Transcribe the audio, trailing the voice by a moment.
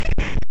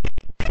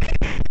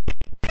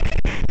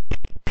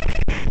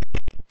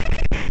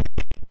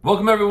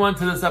Welcome everyone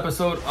to this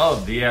episode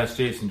of the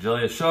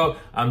AskJasonGelios show.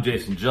 I'm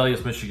Jason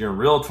Gelios, Michigan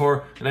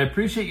Realtor, and I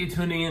appreciate you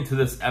tuning into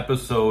this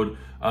episode.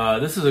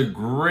 This is a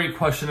great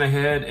question I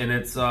had, and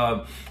it's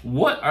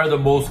what are the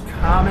most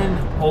common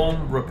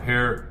home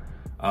repair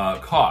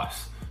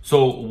costs?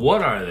 So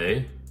what are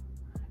they,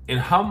 and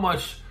how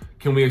much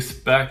can we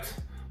expect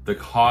the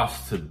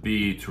cost to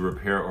be to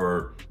repair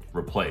or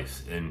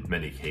replace in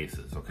many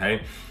cases,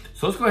 okay?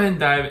 So let's go ahead and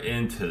dive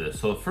into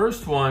this. So the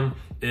first one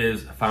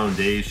is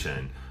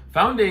foundation.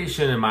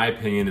 Foundation, in my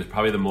opinion, is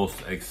probably the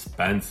most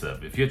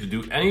expensive. If you have to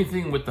do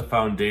anything with the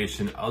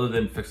foundation other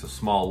than fix a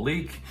small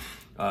leak,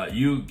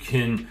 you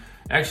can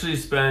actually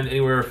spend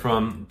anywhere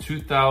from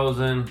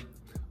 $2,000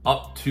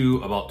 up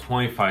to about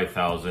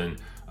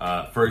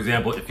 $25,000. For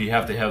example, if you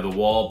have to have the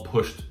wall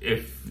pushed,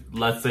 if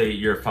let's say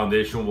your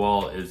foundation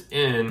wall is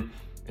in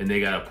and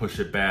they gotta push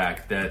it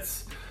back,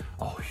 that's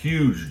a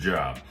huge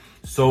job.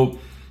 So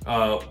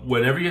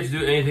whenever you have to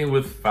do anything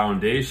with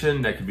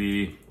foundation, that could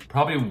be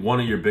probably one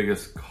of your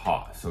biggest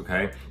costs,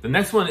 okay? The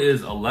next one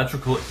is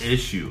electrical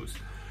issues.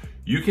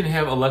 You can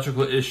have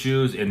electrical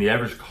issues and the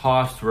average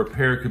cost to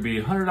repair could be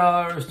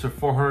 $100 to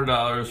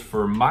 $400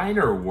 for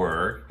minor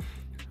work,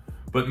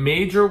 but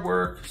major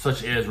work,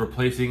 such as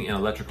replacing an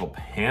electrical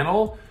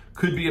panel,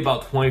 could be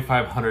about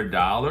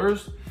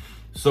 $2,500.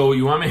 So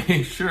you wanna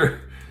make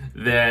sure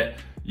that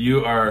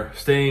you are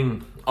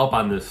staying up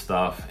on this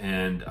stuff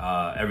and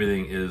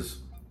everything is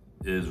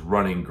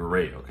running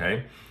great,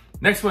 okay?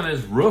 Next one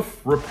is roof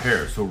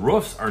repair. So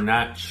roofs are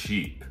not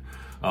cheap.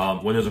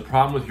 When there's a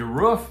problem with your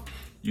roof,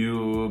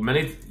 you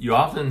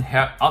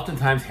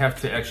oftentimes have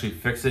to actually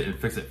fix it and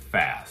fix it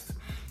fast.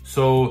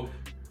 So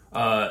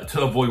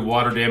to avoid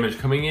water damage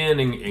coming in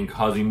and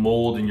causing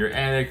mold in your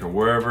attic or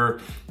wherever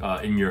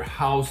in your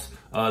house,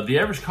 the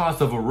average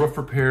cost of a roof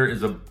repair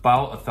is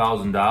about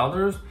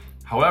 $1,000.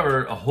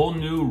 However, a whole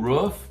new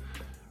roof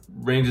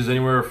ranges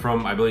anywhere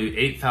from, I believe,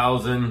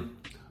 $8,000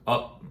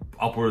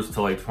 upwards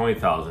to like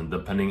 $20,000,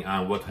 depending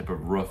on what type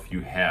of roof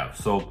you have.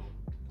 So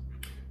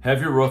have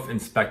your roof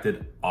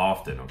inspected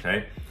often,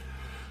 okay?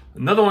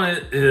 Another one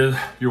is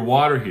your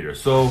water heater.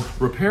 So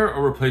repair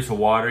or replace a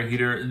water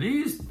heater.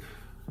 These,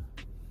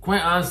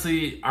 quite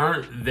honestly,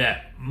 aren't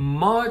that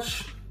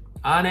much.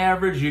 On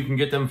average, you can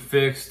get them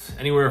fixed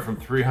anywhere from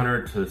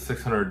 $300 to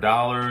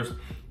 $600.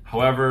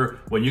 However,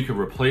 when you can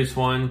replace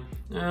one,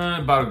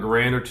 about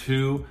 $1,000 or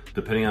 $2,000,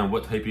 depending on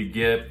what type you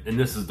get. And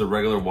this is the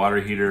regular water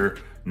heater,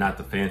 not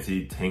the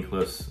fancy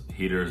tankless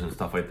heaters and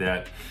stuff like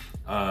that.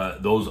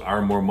 Those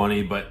are more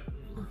money, but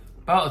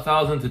about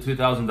 $1,000 to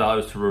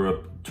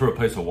 $2,000 to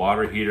replace a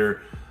water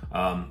heater.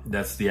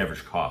 That's the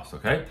average cost,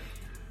 okay?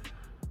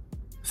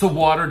 So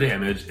water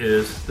damage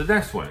is the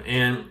next one,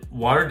 and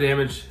water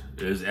damage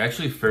is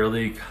actually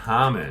fairly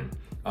common.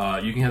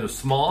 You can have the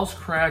smallest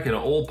crack in an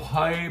old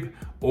pipe,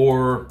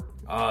 or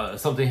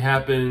something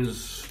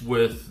happens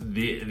with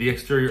the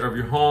exterior of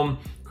your home,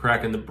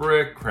 crack in the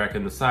brick, crack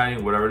in the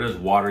siding, whatever it is,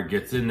 water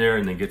gets in there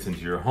and then gets into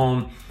your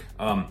home.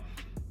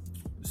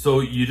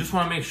 So you just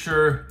wanna make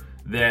sure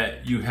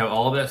that you have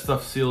all of that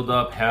stuff sealed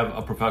up, have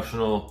a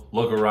professional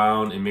look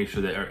around and make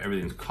sure that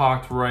everything's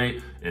caulked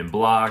right and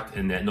blocked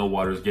and that no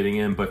water is getting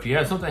in. But if you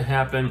have something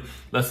happen,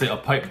 let's say a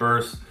pipe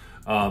burst,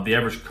 the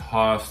average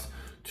cost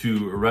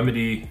to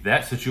remedy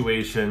that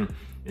situation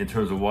in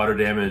terms of water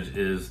damage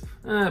is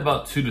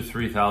about $2,000 to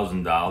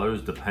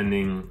 $3,000,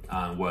 depending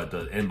on what it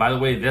does. And by the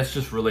way, that's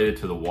just related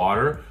to the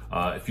water.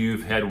 If you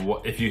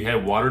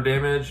had water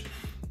damage,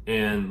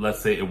 and let's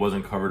say it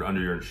wasn't covered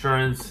under your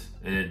insurance,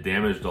 and it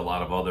damaged a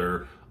lot of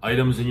other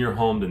items in your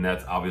home, then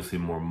that's obviously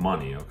more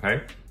money.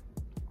 Okay.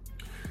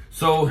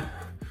 So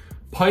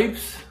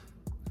pipes,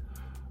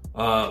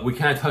 we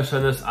kind of touched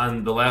on this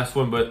on the last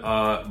one,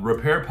 but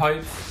repair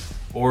pipes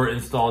or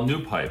install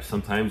new pipes.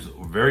 Sometimes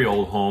very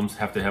old homes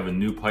have to have a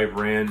new pipe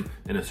ran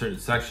in a certain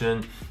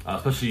section,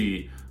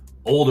 especially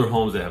older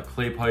homes that have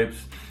clay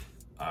pipes.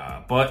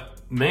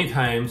 But many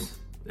times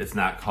it's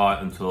not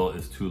caught until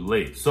it's too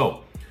late.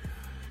 So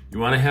you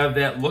wanna have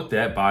that looked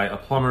at by a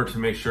plumber to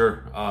make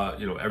sure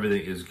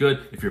everything is good.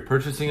 If you're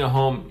purchasing a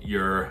home,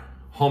 your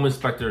home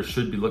inspector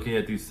should be looking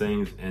at these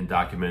things and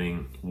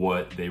documenting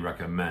what they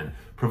recommend,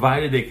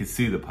 provided they can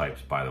see the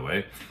pipes, by the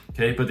way.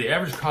 Okay, but the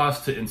average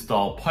cost to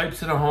install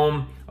pipes in a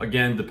home,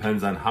 again,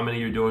 depends on how many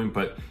you're doing,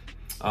 but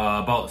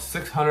about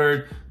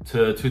 $600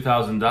 to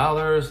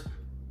 $2,000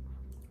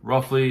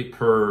 roughly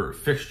per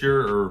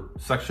fixture or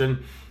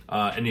section.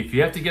 And if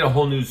you have to get a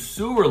whole new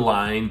sewer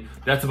line,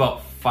 that's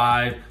about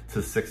 $5,000 to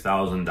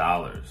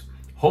 $6,000.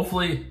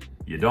 Hopefully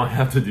you don't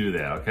have to do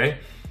that, okay?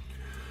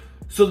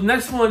 So the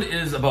next one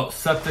is about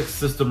septic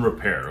system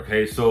repair,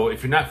 okay? So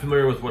if you're not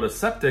familiar with what a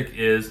septic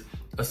is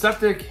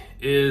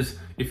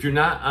if you're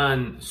not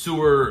on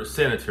sewer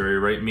sanitary,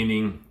 right?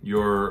 Meaning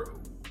your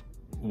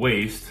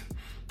waste,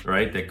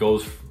 right, that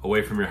goes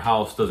away from your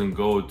house doesn't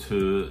go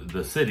to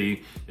the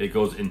city, it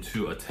goes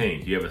into a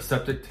tank. You have a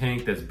septic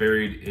tank that's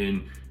buried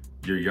in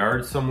your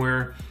yard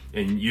somewhere,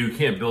 and you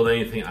can't build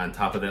anything on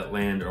top of that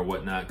land or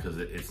whatnot because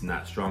it's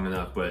not strong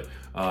enough, but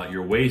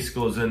your waste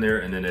goes in there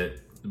and then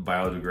it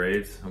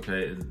biodegrades,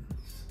 okay?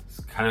 It's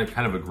kind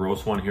of a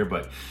gross one here,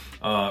 but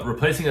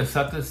replacing a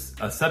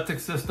septic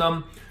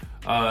system,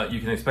 you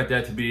can expect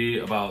that to be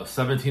about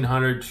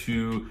 $1,700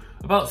 to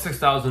about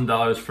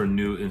 $6,000 for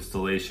new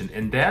installation,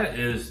 and that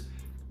is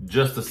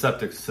just the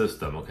septic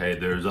system. Okay,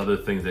 there's other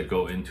things that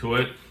go into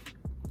it.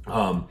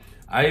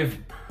 I've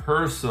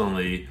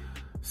personally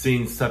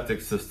seen septic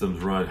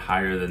systems run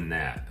higher than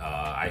that.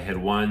 I had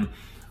one.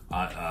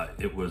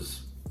 It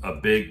was a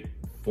big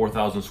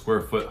 4,000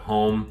 square foot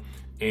home,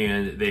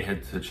 and they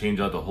had to change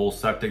out the whole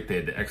septic. They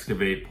had to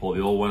excavate, pull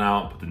the old one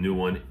out, put the new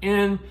one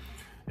in,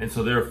 and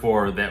so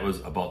therefore that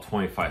was about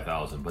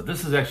 $25,000. But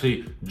this is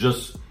actually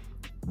just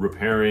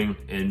repairing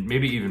and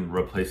maybe even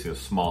replacing a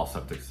small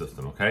septic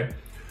system. Okay.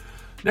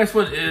 Next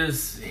one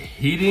is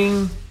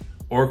heating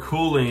or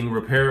cooling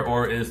repair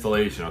or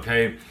installation.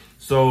 Okay.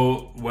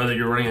 So whether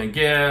you're running on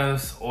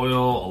gas,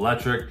 oil,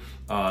 electric,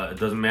 it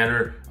doesn't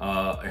matter.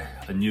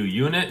 A new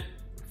unit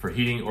for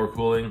heating or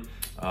cooling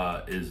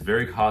is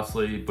very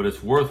costly, but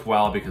it's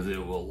worthwhile because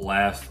it will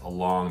last a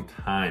long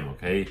time,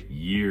 okay?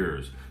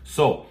 Years.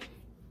 So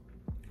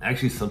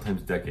actually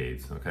sometimes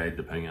decades, okay?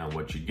 Depending on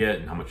what you get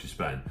and how much you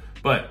spend.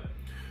 But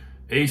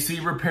AC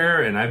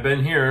repair, and I've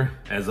been here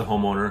as a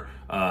homeowner,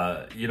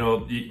 you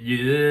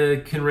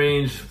can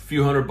range a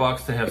few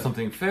 $100 to have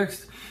something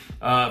fixed.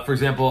 For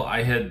example,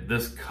 I had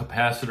this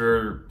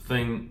capacitor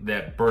thing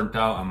that burnt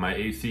out on my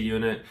AC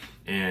unit,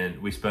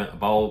 and we spent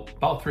about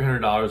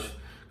 $300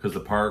 because the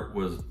part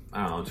was,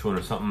 I don't know,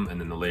 200 something,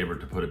 and then the labor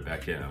to put it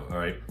back in, all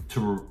right,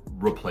 to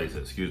replace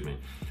it, excuse me.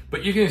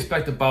 But you can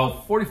expect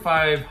about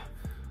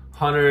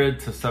 $4,500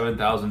 to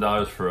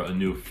 $7,000 for a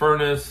new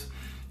furnace.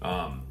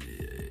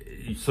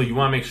 So you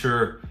want to make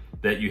sure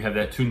that you have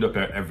that tuned up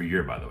every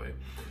year, by the way.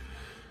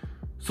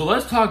 So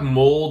let's talk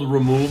mold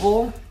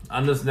removal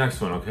on this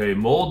next one, okay?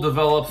 Mold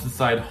develops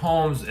inside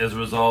homes as a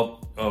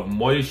result of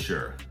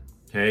moisture,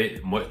 okay?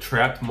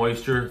 Trapped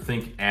moisture,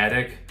 think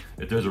attic.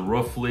 If there's a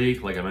roof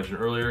leak, like I mentioned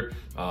earlier,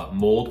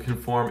 mold can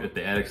form if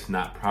the attic's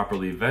not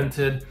properly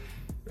vented.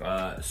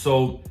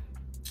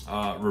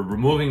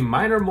 Removing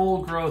minor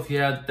mold growth,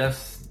 yeah,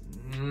 that's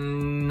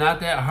not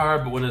that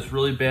hard, but when it's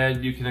really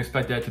bad, you can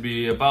expect that to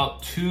be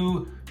about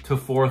 $2,000 to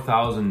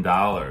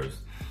 $4,000.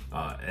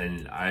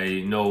 And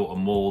I know a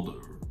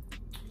mold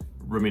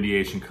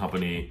remediation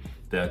company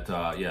that,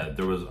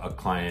 there was a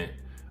client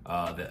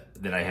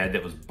that I had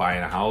that was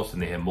buying a house,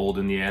 and they had mold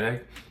in the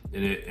attic,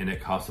 and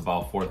it cost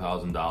about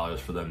 $4,000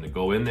 for them to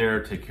go in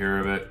there, take care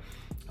of it,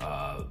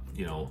 and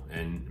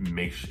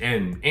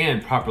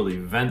and properly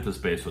vent the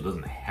space so it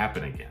doesn't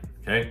happen again.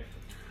 Okay,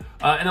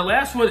 and the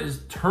last one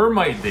is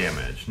termite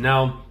damage.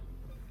 Now,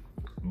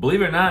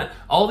 believe it or not,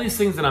 all these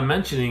things that I'm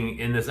mentioning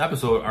in this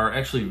episode are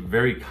actually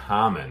very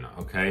common,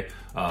 okay?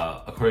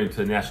 According to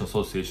the National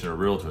Association of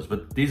Realtors,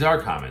 but these are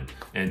common.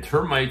 And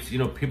termites,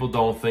 people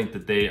don't think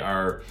that they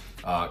are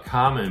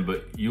common,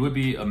 but you would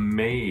be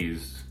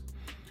amazed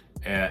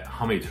at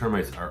how many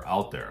termites are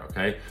out there,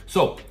 okay?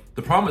 So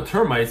the problem with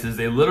termites is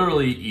they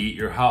literally eat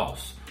your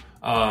house,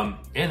 and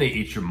they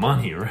eat your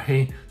money,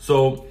 right?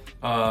 So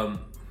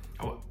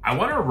I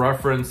want to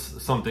reference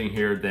something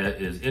here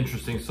that is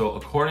interesting. So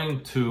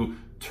according to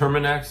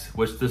Terminex,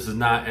 which this is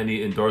not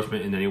any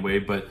endorsement in any way,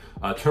 but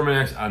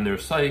Terminex on their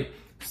site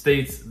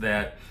states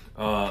that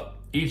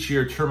each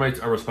year termites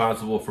are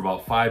responsible for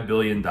about $5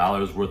 billion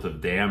worth of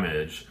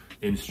damage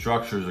in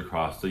structures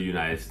across the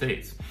United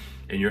States.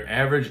 And your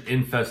average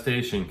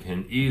infestation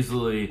can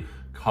easily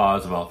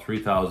cause about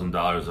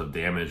 $3,000 of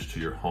damage to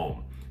your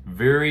home.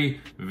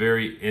 Very,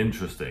 very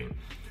interesting.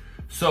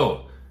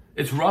 So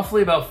it's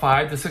roughly about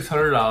 $500 to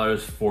 $600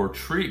 for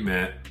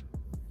treatment,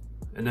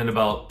 and then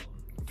about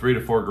 $3,000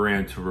 to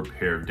 $4,000 to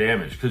repair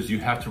damage, because you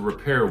have to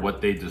repair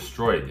what they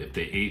destroyed. If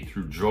they ate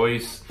through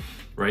joists,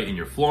 right, in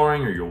your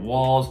flooring or your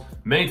walls,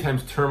 many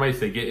times termites,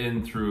 they get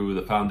in through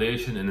the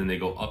foundation and then they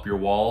go up your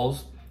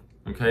walls,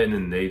 okay, and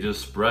then they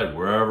just spread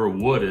wherever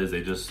wood is.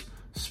 They just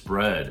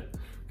spread,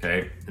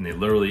 okay, and they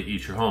literally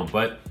eat your home.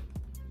 But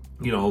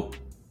about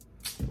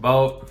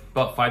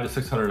 $500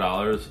 to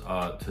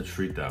 $600 to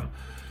treat them.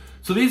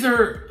 So these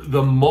are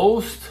the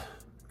most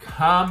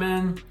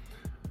common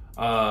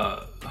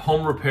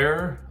home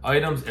repair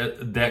items,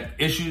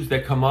 issues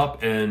that come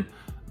up, and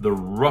the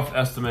rough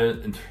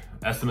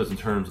estimates in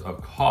terms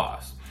of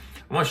cost.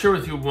 I want to share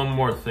with you one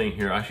more thing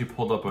here. I actually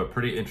pulled up a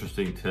pretty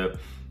interesting tip,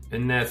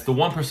 and that's the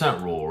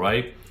 1% rule,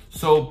 right?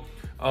 So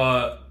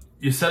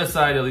you set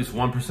aside at least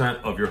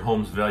 1% of your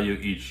home's value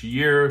each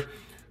year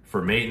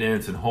for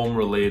maintenance and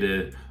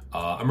home-related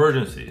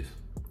emergencies.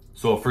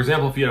 So for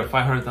example, if you had a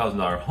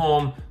 $500,000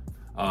 home,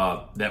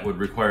 that would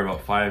require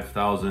about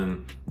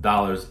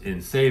 $5,000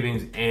 in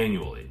savings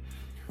annually,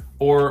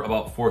 or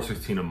about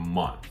 $416 a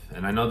month.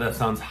 And I know that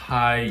sounds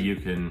high. You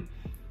can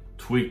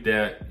tweak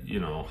that,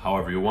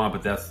 however you want,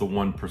 but that's the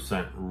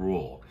 1%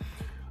 rule.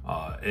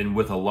 And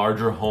with a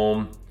larger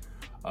home,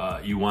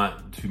 you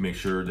want to make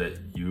sure that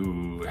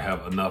you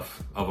have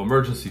enough of an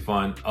emergency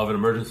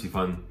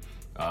fund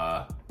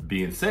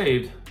being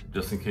saved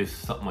just in case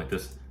something like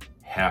this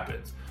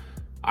happens.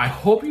 I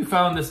hope you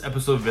found this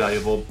episode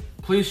valuable.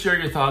 Please share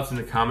your thoughts in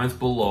the comments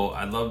below.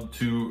 I'd love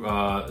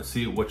to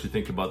see what you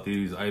think about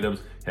these items.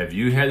 Have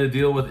you had to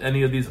deal with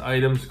any of these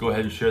items? Go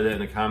ahead and share that in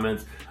the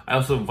comments. I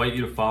also invite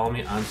you to follow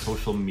me on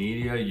social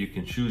media. You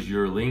can choose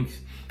your links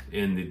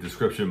in the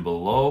description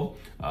below,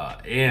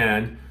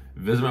 and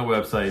visit my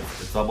website.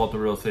 It's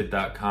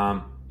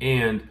allabouttherealestate.com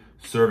and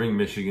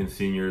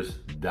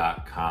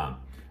servingmichiganseniors.com.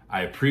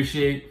 I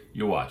appreciate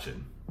you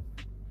watching.